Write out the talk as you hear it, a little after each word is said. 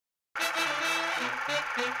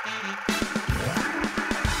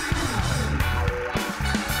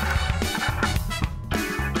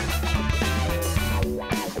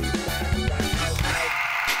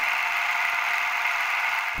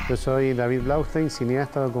Yo soy David Blaustein,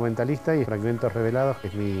 cineasta, documentalista, y Fragmentos Rebelados, que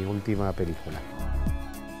es mi última película.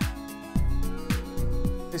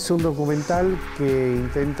 Es un documental que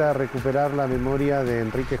intenta recuperar la memoria de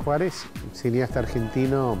Enrique Juárez, cineasta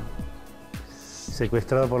argentino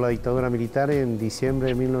secuestrado por la dictadura militar en diciembre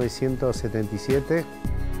de 1977.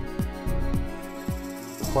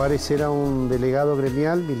 Juárez era un delegado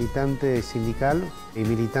gremial, militante sindical y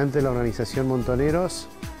militante de la organización Montoneros,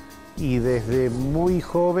 y desde muy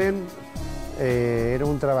joven era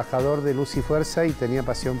un trabajador de luz y fuerza y tenía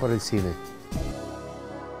pasión por el cine.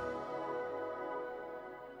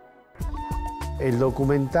 El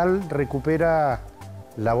documental recupera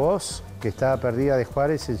la voz que estaba perdida de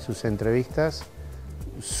Juárez en sus entrevistas,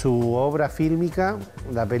 su obra fílmica.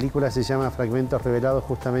 La película se llama Fragmentos Rebelados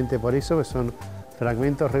justamente por eso, que son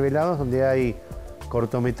fragmentos revelados donde hay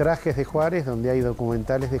cortometrajes de Juárez, donde hay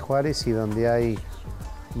documentales de Juárez y donde hay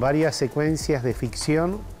varias secuencias de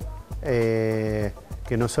ficción que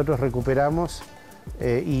nosotros recuperamos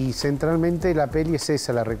y centralmente la peli es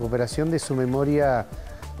esa, la recuperación de su memoria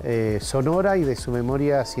sonora y de su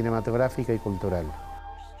memoria cinematográfica y cultural.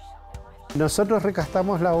 Nosotros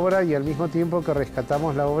rescatamos la obra y al mismo tiempo que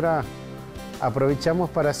rescatamos la obra aprovechamos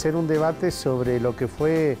para hacer un debate sobre lo que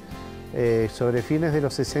fue sobre fines de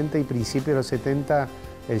los 60 y principios de los 70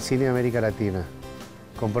 el cine de América Latina.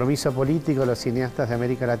 Compromiso político de los cineastas de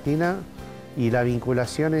América Latina y la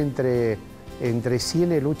vinculación entre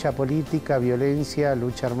cine, lucha política, violencia,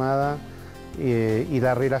 lucha armada y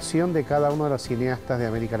la relación de cada uno de los cineastas de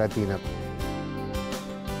América Latina.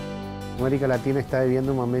 América Latina está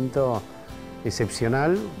viviendo un momento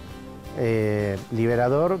excepcional,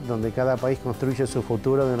 liberador, donde cada país construye su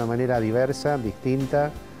futuro de una manera diversa,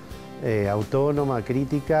 distinta, autónoma,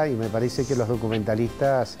 crítica, y me parece que los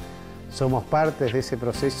documentalistas somos partes de ese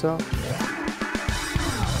proceso.